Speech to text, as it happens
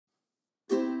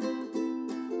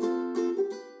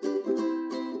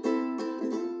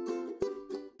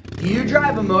Do you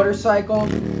drive a motorcycle?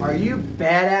 Are you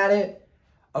bad at it?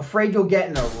 Afraid you'll get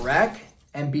in a wreck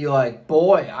and be like,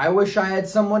 boy, I wish I had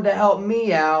someone to help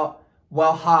me out?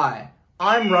 Well, hi,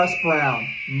 I'm Russ Brown,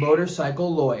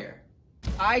 motorcycle lawyer.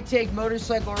 I take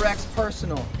motorcycle wrecks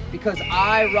personal because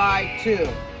I ride too.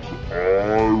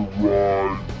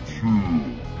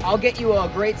 I'll get you a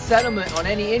great settlement on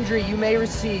any injury you may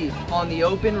receive on the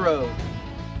open road.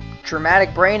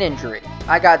 Traumatic brain injury.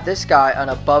 I got this guy an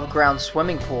above-ground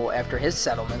swimming pool after his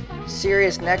settlement.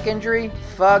 Serious neck injury?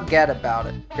 Forget about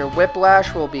it. Your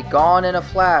whiplash will be gone in a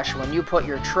flash when you put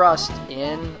your trust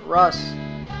in Russ.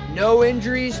 No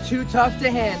injuries too tough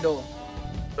to handle.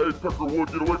 Hey,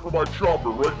 Peckerwood, get away from my chopper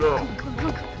right now.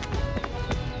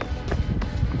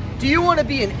 Do you want to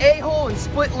be an a-hole and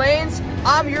split lanes?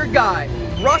 I'm your guy,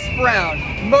 Russ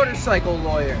Brown, motorcycle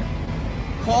lawyer.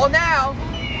 Call now.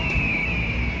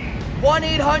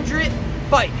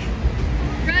 1-800-BIKE.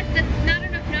 Russ, that's not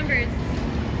enough numbers.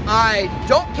 I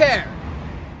don't care.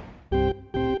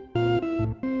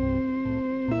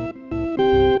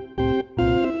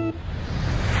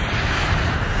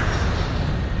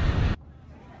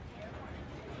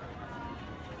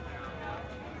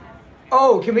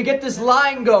 Oh, can we get this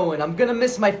line going? I'm gonna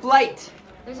miss my flight.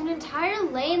 There's an entire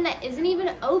lane that isn't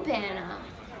even open.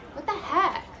 What the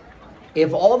heck?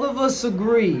 If all of us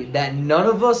agree that none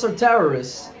of us are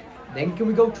terrorists, then can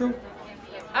we go through?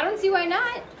 I don't see why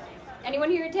not.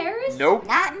 Anyone here a terrorist? Nope.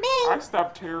 Not me. I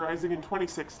stopped terrorizing in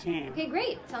 2016. Okay,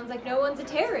 great. Sounds like no one's a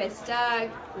terrorist.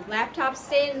 Laptops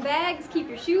stay in bags, keep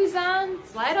your shoes on,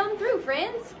 slide on through,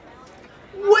 friends.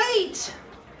 Wait!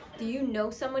 Do you know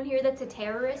someone here that's a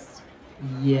terrorist?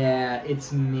 Yeah,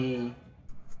 it's me.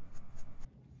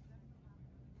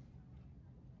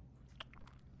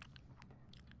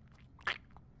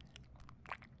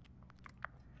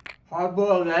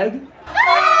 Hard-boiled egg?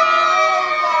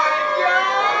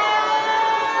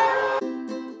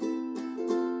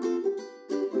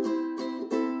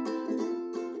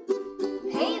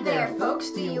 Hey there,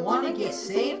 folks. Do you want to get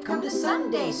saved? Come to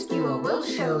Sunday School. We'll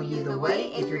show you the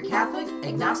way if you're Catholic,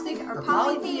 agnostic, or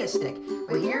polytheistic.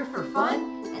 We're here for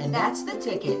fun, and that's the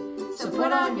ticket. So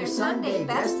put on your Sunday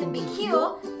best and be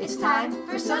cool. It's time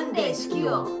for Sunday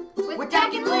School with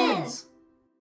Dak and Liz.